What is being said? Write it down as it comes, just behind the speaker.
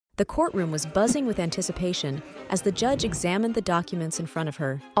The courtroom was buzzing with anticipation as the judge examined the documents in front of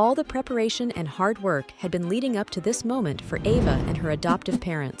her. All the preparation and hard work had been leading up to this moment for Ava and her adoptive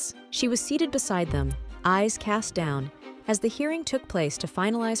parents. She was seated beside them, eyes cast down. As the hearing took place to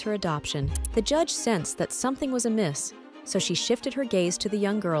finalize her adoption, the judge sensed that something was amiss, so she shifted her gaze to the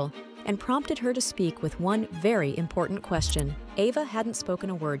young girl and prompted her to speak with one very important question. Ava hadn't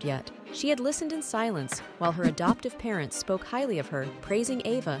spoken a word yet. She had listened in silence while her adoptive parents spoke highly of her, praising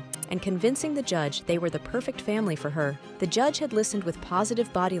Ava and convincing the judge they were the perfect family for her. The judge had listened with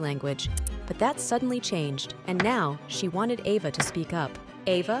positive body language, but that suddenly changed, and now she wanted Ava to speak up.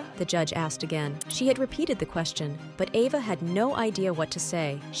 Ava? The judge asked again. She had repeated the question, but Ava had no idea what to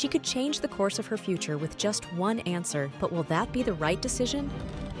say. She could change the course of her future with just one answer, but will that be the right decision?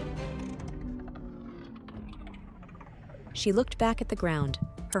 She looked back at the ground,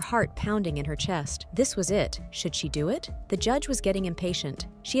 her heart pounding in her chest. This was it. Should she do it? The judge was getting impatient.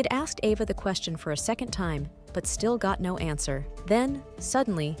 She had asked Ava the question for a second time, but still got no answer. Then,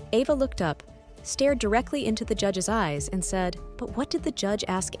 suddenly, Ava looked up, stared directly into the judge's eyes, and said, "But what did the judge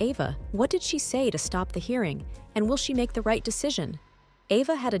ask Ava? What did she say to stop the hearing? And will she make the right decision?"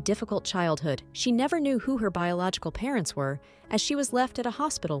 Ava had a difficult childhood. She never knew who her biological parents were, as she was left at a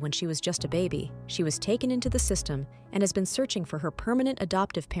hospital when she was just a baby. She was taken into the system and has been searching for her permanent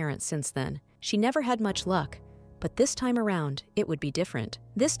adoptive parents since then. She never had much luck, but this time around, it would be different.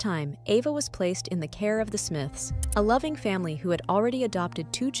 This time, Ava was placed in the care of the Smiths, a loving family who had already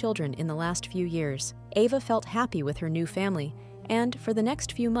adopted 2 children in the last few years. Ava felt happy with her new family, and for the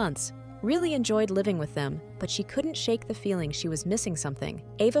next few months, really enjoyed living with them, but she couldn't shake the feeling she was missing something.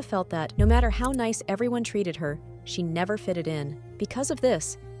 Ava felt that, no matter how nice everyone treated her, she never fitted in. Because of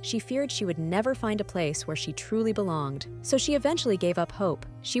this, she feared she would never find a place where she truly belonged. So she eventually gave up hope.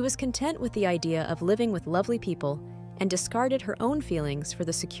 She was content with the idea of living with lovely people and discarded her own feelings for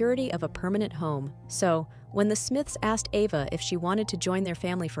the security of a permanent home. So, when the Smiths asked Ava if she wanted to join their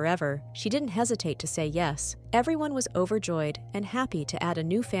family forever, she didn't hesitate to say yes. Everyone was overjoyed and happy to add a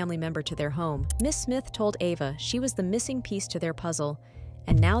new family member to their home. Miss Smith told Ava she was the missing piece to their puzzle,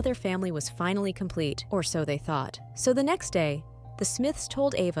 and now their family was finally complete, or so they thought. So the next day, the Smiths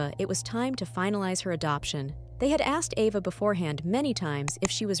told Ava it was time to finalize her adoption. They had asked Ava beforehand many times if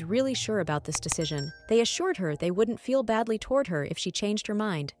she was really sure about this decision. They assured her they wouldn't feel badly toward her if she changed her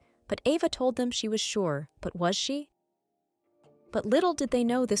mind. But Ava told them she was sure. But was she? But little did they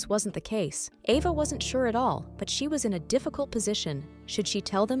know this wasn't the case. Ava wasn't sure at all, but she was in a difficult position. Should she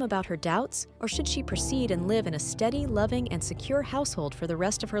tell them about her doubts, or should she proceed and live in a steady, loving, and secure household for the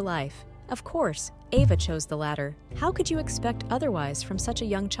rest of her life? Of course, Ava chose the latter. How could you expect otherwise from such a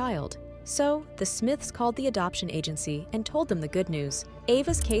young child? So, the Smiths called the adoption agency and told them the good news.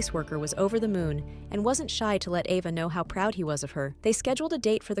 Ava's caseworker was over the moon and wasn't shy to let Ava know how proud he was of her. They scheduled a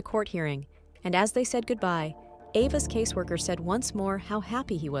date for the court hearing, and as they said goodbye, Ava's caseworker said once more how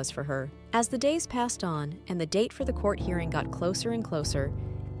happy he was for her. As the days passed on and the date for the court hearing got closer and closer,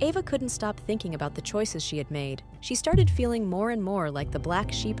 Ava couldn't stop thinking about the choices she had made. She started feeling more and more like the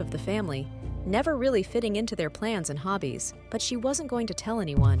black sheep of the family, never really fitting into their plans and hobbies. But she wasn't going to tell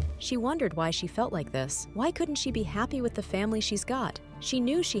anyone. She wondered why she felt like this. Why couldn't she be happy with the family she's got? She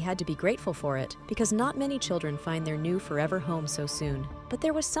knew she had to be grateful for it, because not many children find their new forever home so soon. But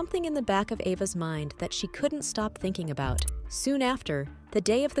there was something in the back of Ava's mind that she couldn't stop thinking about. Soon after, the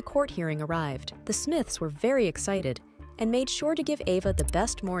day of the court hearing arrived. The Smiths were very excited and made sure to give Ava the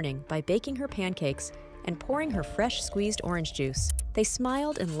best morning by baking her pancakes and pouring her fresh squeezed orange juice. They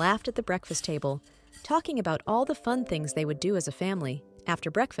smiled and laughed at the breakfast table, talking about all the fun things they would do as a family.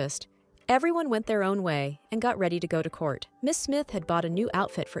 After breakfast, everyone went their own way and got ready to go to court. Miss Smith had bought a new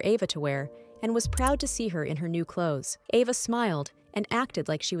outfit for Ava to wear and was proud to see her in her new clothes. Ava smiled and acted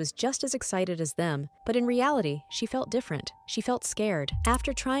like she was just as excited as them, but in reality, she felt different. She felt scared.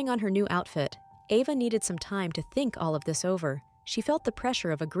 After trying on her new outfit, Ava needed some time to think all of this over. She felt the pressure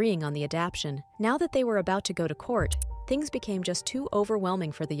of agreeing on the adoption. Now that they were about to go to court, things became just too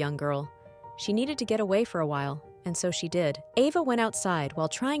overwhelming for the young girl. She needed to get away for a while, and so she did. Ava went outside while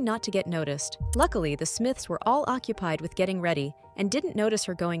trying not to get noticed. Luckily, the Smiths were all occupied with getting ready and didn't notice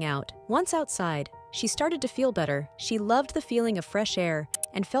her going out. Once outside, she started to feel better. She loved the feeling of fresh air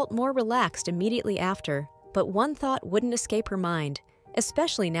and felt more relaxed immediately after. But one thought wouldn't escape her mind,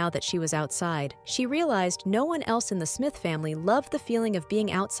 especially now that she was outside. She realized no one else in the Smith family loved the feeling of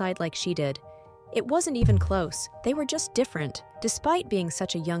being outside like she did. It wasn't even close. They were just different. Despite being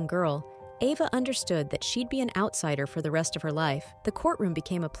such a young girl, Ava understood that she'd be an outsider for the rest of her life. The courtroom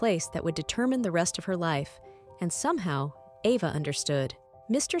became a place that would determine the rest of her life, and somehow, Ava understood.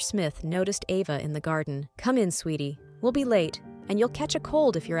 Mr. Smith noticed Ava in the garden. "Come in, sweetie. We'll be late, and you'll catch a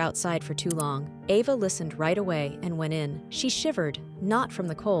cold if you're outside for too long." Ava listened right away and went in. She shivered, not from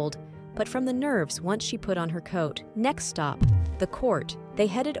the cold, but from the nerves once she put on her coat. Next stop, the court. They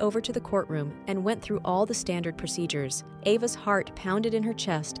headed over to the courtroom and went through all the standard procedures. Ava's heart pounded in her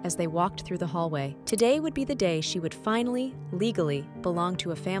chest as they walked through the hallway. Today would be the day she would finally, legally, belong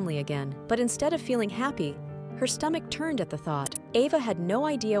to a family again. But instead of feeling happy, her stomach turned at the thought. Ava had no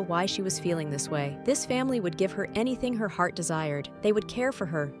idea why she was feeling this way. This family would give her anything her heart desired. They would care for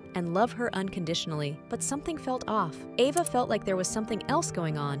her and love her unconditionally. But something felt off. Ava felt like there was something else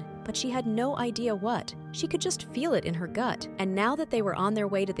going on, but she had no idea what. She could just feel it in her gut. And now that they were on their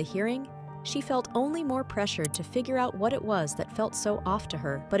way to the hearing, she felt only more pressured to figure out what it was that felt so off to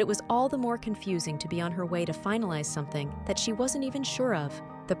her. But it was all the more confusing to be on her way to finalize something that she wasn't even sure of.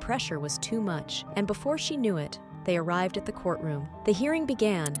 The pressure was too much, and before she knew it, they arrived at the courtroom. The hearing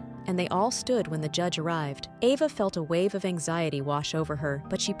began, and they all stood when the judge arrived. Ava felt a wave of anxiety wash over her,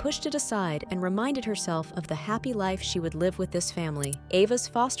 but she pushed it aside and reminded herself of the happy life she would live with this family. Ava's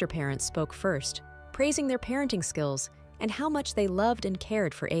foster parents spoke first, praising their parenting skills and how much they loved and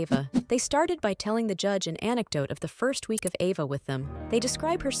cared for Ava. They started by telling the judge an anecdote of the first week of Ava with them. They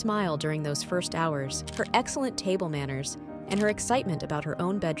describe her smile during those first hours, her excellent table manners, and her excitement about her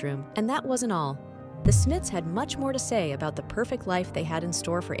own bedroom. And that wasn't all. The Smiths had much more to say about the perfect life they had in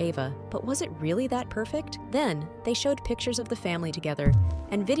store for Ava, but was it really that perfect? Then, they showed pictures of the family together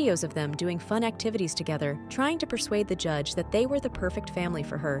and videos of them doing fun activities together, trying to persuade the judge that they were the perfect family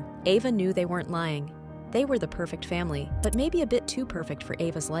for her. Ava knew they weren't lying. They were the perfect family, but maybe a bit too perfect for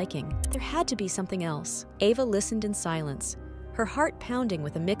Ava's liking. There had to be something else. Ava listened in silence, her heart pounding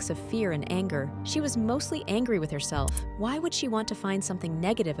with a mix of fear and anger. She was mostly angry with herself. Why would she want to find something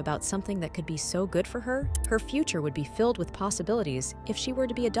negative about something that could be so good for her? Her future would be filled with possibilities if she were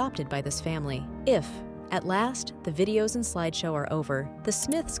to be adopted by this family. If, at last, the videos and slideshow are over, the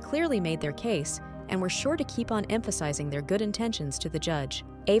Smiths clearly made their case and were sure to keep on emphasizing their good intentions to the judge.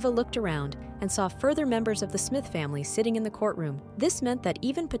 Ava looked around and saw further members of the Smith family sitting in the courtroom. This meant that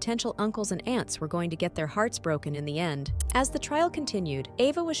even potential uncles and aunts were going to get their hearts broken in the end. As the trial continued,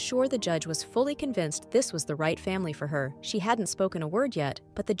 Ava was sure the judge was fully convinced this was the right family for her. She hadn't spoken a word yet,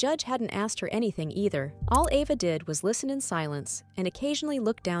 but the judge hadn't asked her anything either. All Ava did was listen in silence and occasionally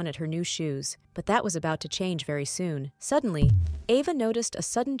look down at her new shoes. But that was about to change very soon. Suddenly, Ava noticed a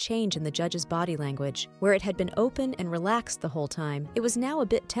sudden change in the judge's body language. Where it had been open and relaxed the whole time, it was now a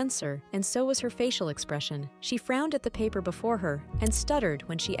bit tenser, and so was her facial expression. She frowned at the paper before her and stuttered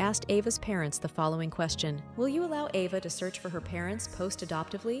when she asked Ava's parents the following question: "Will you allow Ava to search for her parents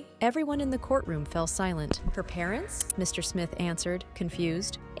post-adoptively?" Everyone in the courtroom fell silent. "Her parents?" Mr. Smith answered,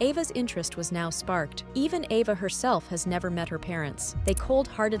 confused. Ava's interest was now sparked. Even Ava herself has never met her parents. They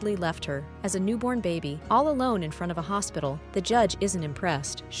cold-heartedly left her, as a newborn baby, all alone in front of a hospital. The judge isn't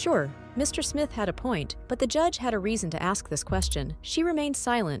impressed. Sure, Mr. Smith had a point, but the judge had a reason to ask this question. She remained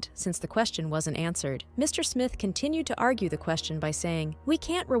silent since the question wasn't answered. Mr. Smith continued to argue the question by saying, "We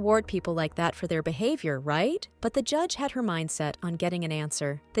can't reward people like that for their behavior, right?" But the judge had her mind set on getting an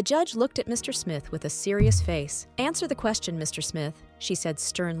answer. The judge looked at Mr. Smith with a serious face. "Answer the question, Mr. Smith," she said,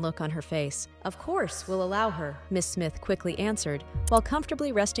 stern look on her face. "Of course, we'll allow her," Miss Smith quickly answered, while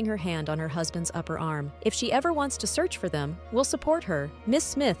comfortably resting her hand on her husband's upper arm. "If she ever wants to search for them, we'll support her." Miss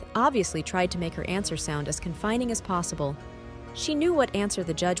Smith obviously tried to make her answer sound as confining as possible. She knew what answer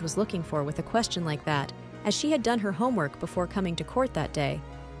the judge was looking for with a question like that, as she had done her homework before coming to court that day.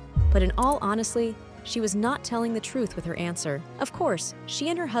 But in all honesty, she was not telling the truth with her answer. Of course, she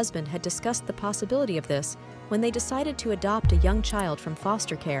and her husband had discussed the possibility of this when they decided to adopt a young child from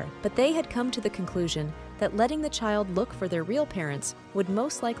foster care, but they had come to the conclusion that letting the child look for their real parents would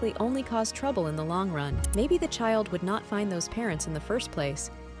most likely only cause trouble in the long run. Maybe the child would not find those parents in the first place,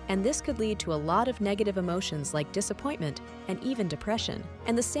 and this could lead to a lot of negative emotions like disappointment and even depression.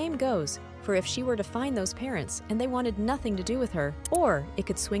 And the same goes for if she were to find those parents and they wanted nothing to do with her, or it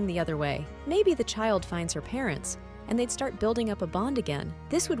could swing the other way. Maybe the child finds her parents and they'd start building up a bond again.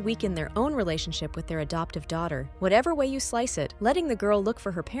 This would weaken their own relationship with their adoptive daughter. Whatever way you slice it, letting the girl look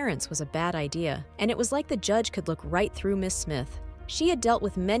for her parents was a bad idea. And it was like the judge could look right through Miss Smith. She had dealt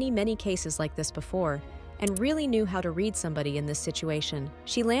with many cases like this before, and really knew how to read somebody in this situation.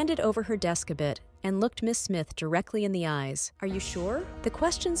 She landed over her desk a bit and looked Miss Smith directly in the eyes. "Are you sure?" The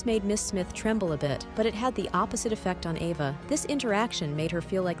questions made Miss Smith tremble a bit, but it had the opposite effect on Ava. This interaction made her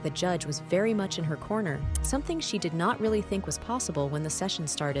feel like the judge was very much in her corner, something she did not really think was possible when the session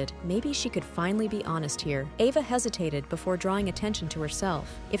started. Maybe she could finally be honest here. Ava hesitated before drawing attention to herself.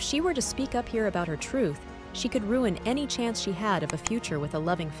 If she were to speak up here about her truth, She could ruin any chance she had of a future with a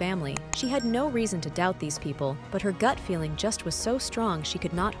loving family. She had no reason to doubt these people, but her gut feeling just was so strong she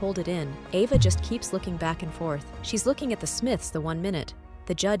could not hold it in. Ava just keeps looking back and forth. She's looking at the Smiths the one minute,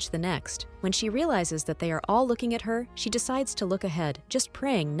 the judge the next. When she realizes that they are all looking at her, she decides to look ahead, just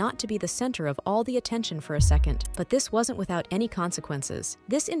praying not to be the center of all the attention for a second. But this wasn't without any consequences.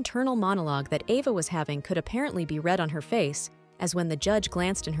 This internal monologue that Ava was having could apparently be read on her face, as when the judge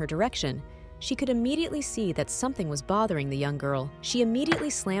glanced in her direction, she could immediately see that something was bothering the young girl. She immediately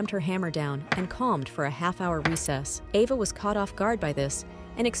slammed her hammer down and calmed for a half-hour recess. Ava was caught off guard by this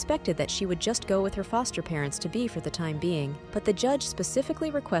and expected that she would just go with her foster parents to be for the time being, but the judge specifically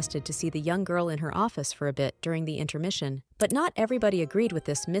requested to see the young girl in her office for a bit during the intermission. But not everybody agreed with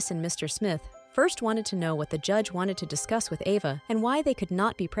this. Miss and Mr. Smith first wanted to know what the judge wanted to discuss with Ava and why they could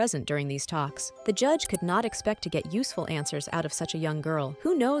not be present during these talks. The judge could not expect to get useful answers out of such a young girl.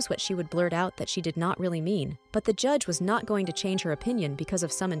 Who knows what she would blurt out that she did not really mean? But the judge was not going to change her opinion because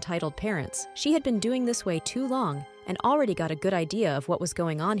of some entitled parents. She had been doing this way too long and already got a good idea of what was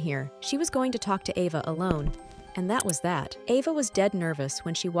going on here. She was going to talk to Ava alone. And that was that. Ava was dead nervous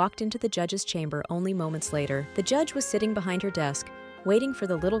when she walked into the judge's chamber only moments later. The judge was sitting behind her desk, waiting for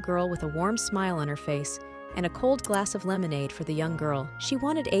the little girl with a warm smile on her face and a cold glass of lemonade for the young girl. She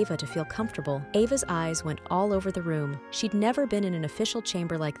wanted Ava to feel comfortable. Ava's eyes went all over the room. She'd never been in an official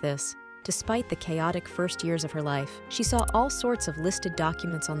chamber like this. Despite the chaotic first years of her life, she saw all sorts of listed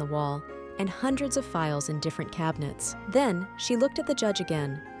documents on the wall and hundreds of files in different cabinets. Then, she looked at the judge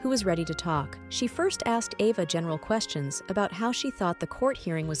again, who was ready to talk. She first asked Ava general questions about how she thought the court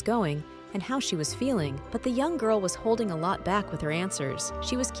hearing was going and how she was feeling, but the young girl was holding a lot back with her answers.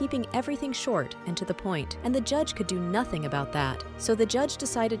 She was keeping everything short and to the point, and the judge could do nothing about that. So the judge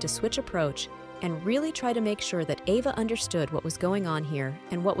decided to switch approach and really try to make sure that Ava understood what was going on here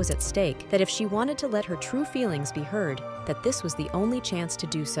and what was at stake, that if she wanted to let her true feelings be heard, that this was the only chance to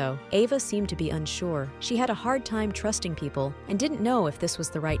do so. Ava seemed to be unsure. She had a hard time trusting people and didn't know if this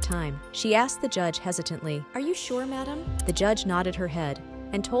was the right time. She asked the judge hesitantly, "Are you sure, madam?" The judge nodded her head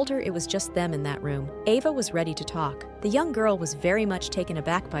and told her it was just them in that room. Ava was ready to talk. The young girl was very much taken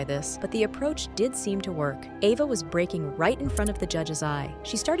aback by this, but the approach did seem to work. Ava was breaking right in front of the judge's eye.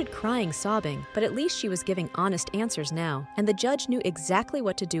 She started crying, sobbing, but at least she was giving honest answers now, and the judge knew exactly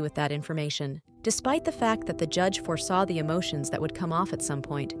what to do with that information. Despite the fact that the judge foresaw the emotions that would come off at some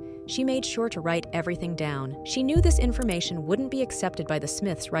point, she made sure to write everything down. She knew this information wouldn't be accepted by the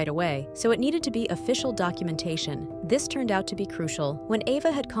Smiths right away, so it needed to be official documentation. This turned out to be crucial. When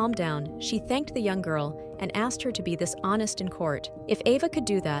Ava had calmed down, she thanked the young girl and asked her to be this honest in court. If Ava could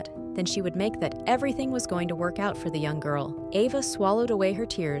do that, then she would make that everything was going to work out for the young girl. Ava swallowed away her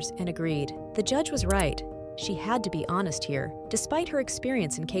tears and agreed. The judge was right. She had to be honest here. Despite her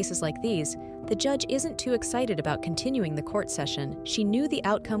experience in cases like these, the judge isn't too excited about continuing the court session. She knew the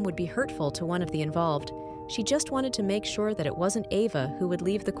outcome would be hurtful to one of the involved. She just wanted to make sure that it wasn't Ava who would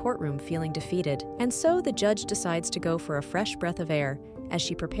leave the courtroom feeling defeated. And so the judge decides to go for a fresh breath of air as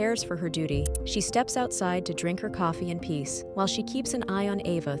she prepares for her duty. She steps outside to drink her coffee in peace, while she keeps an eye on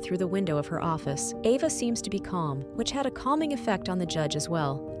Ava through the window of her office. Ava seems to be calm, which had a calming effect on the judge as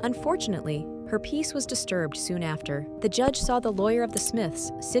well. Unfortunately, her peace was disturbed soon after. The judge saw the lawyer of the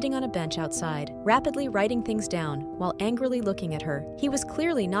Smiths sitting on a bench outside, rapidly writing things down while angrily looking at her. He was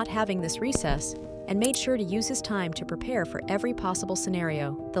clearly not having this recess and made sure to use his time to prepare for every possible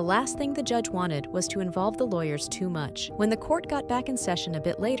scenario. The last thing the judge wanted was to involve the lawyers too much. When the court got back in session a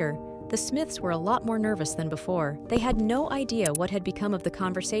bit later, the Smiths were a lot more nervous than before. They had no idea what had become of the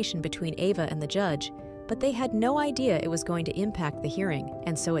conversation between Ava and the judge, but they had no idea it was going to impact the hearing,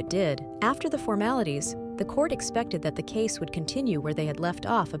 and so it did. After the formalities, the court expected that the case would continue where they had left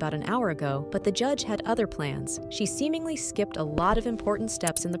off about an hour ago, but the judge had other plans. She seemingly skipped a lot of important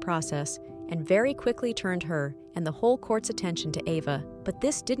steps in the process and very quickly turned her and the whole court's attention to Ava. But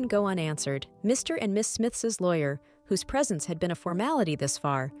this didn't go unanswered. Mr. and Miss Smith's lawyer, whose presence had been a formality this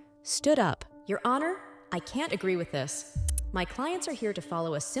far, stood up. "Your Honor, I can't agree with this. My clients are here to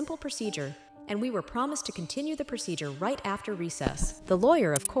follow a simple procedure, and we were promised to continue the procedure right after recess." The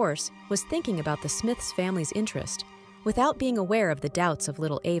lawyer, of course, was thinking about the Smiths family's interest, without being aware of the doubts of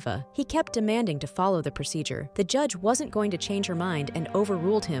little Ava. He kept demanding to follow the procedure. The judge wasn't going to change her mind and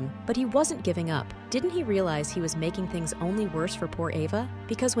overruled him, but he wasn't giving up. Didn't he realize he was making things only worse for poor Ava?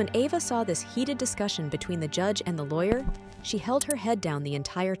 Because when Ava saw this heated discussion between the judge and the lawyer, she held her head down the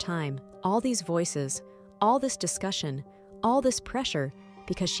entire time. All these voices, all this discussion, all this pressure,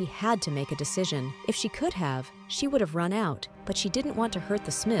 because she had to make a decision. If she could have, she would have run out, but she didn't want to hurt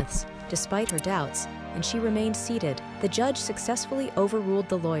the Smiths, despite her doubts, and she remained seated. The judge successfully overruled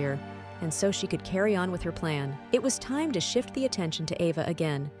the lawyer and so she could carry on with her plan. It was time to shift the attention to Ava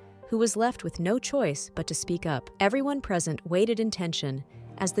again, who was left with no choice but to speak up. Everyone present waited in tension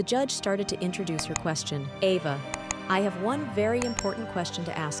as the judge started to introduce her question. Ava, I have one very important question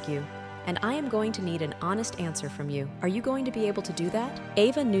to ask you, and I am going to need an honest answer from you. Are you going to be able to do that?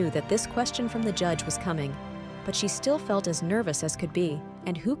 Ava knew that this question from the judge was coming, but she still felt as nervous as could be,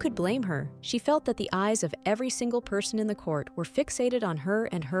 and who could blame her? She felt that the eyes of every single person in the court were fixated on her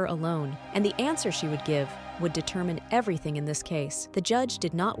and her alone, and the answer she would give would determine everything in this case. The judge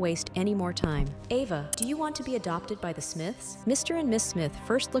did not waste any more time. Ava, do you want to be adopted by the Smiths? Mr. and Miss Smith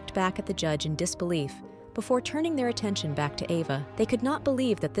first looked back at the judge in disbelief, before turning their attention back to Ava. They could not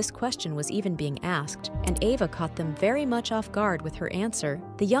believe that this question was even being asked, and Ava caught them very much off guard with her answer.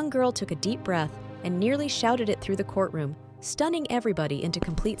 The young girl took a deep breath and nearly shouted it through the courtroom, stunning everybody into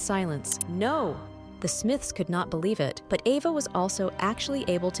complete silence. No! The Smiths could not believe it, but Ava was also actually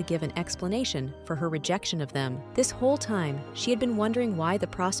able to give an explanation for her rejection of them. This whole time, she had been wondering why the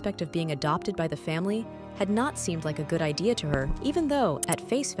prospect of being adopted by the family had not seemed like a good idea to her, even though, at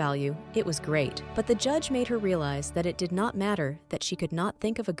face value, it was great. But the judge made her realize that it did not matter that she could not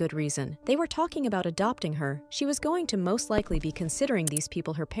think of a good reason. They were talking about adopting her. She was going to most likely be considering these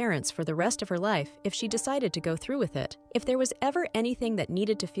people her parents for the rest of her life if she decided to go through with it. If there was ever anything that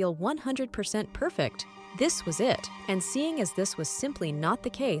needed to feel 100% perfect, this was it. And seeing as this was simply not the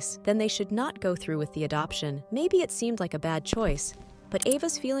case, then they should not go through with the adoption. Maybe it seemed like a bad choice, but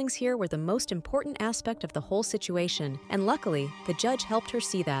Ava's feelings here were the most important aspect of the whole situation, and luckily, the judge helped her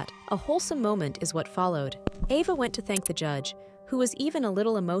see that. A wholesome moment is what followed. Ava went to thank the judge, who was even a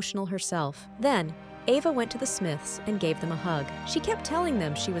little emotional herself. Then, Ava went to the Smiths and gave them a hug. She kept telling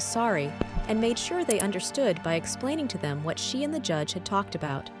them she was sorry, and made sure they understood by explaining to them what she and the judge had talked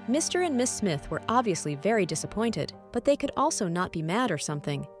about. Mr. and Miss Smith were obviously very disappointed, but they could also not be mad or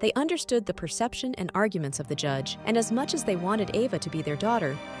something. They understood the perception and arguments of the judge, and as much as they wanted Ava to be their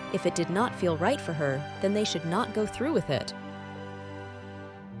daughter, if it did not feel right for her, then they should not go through with it.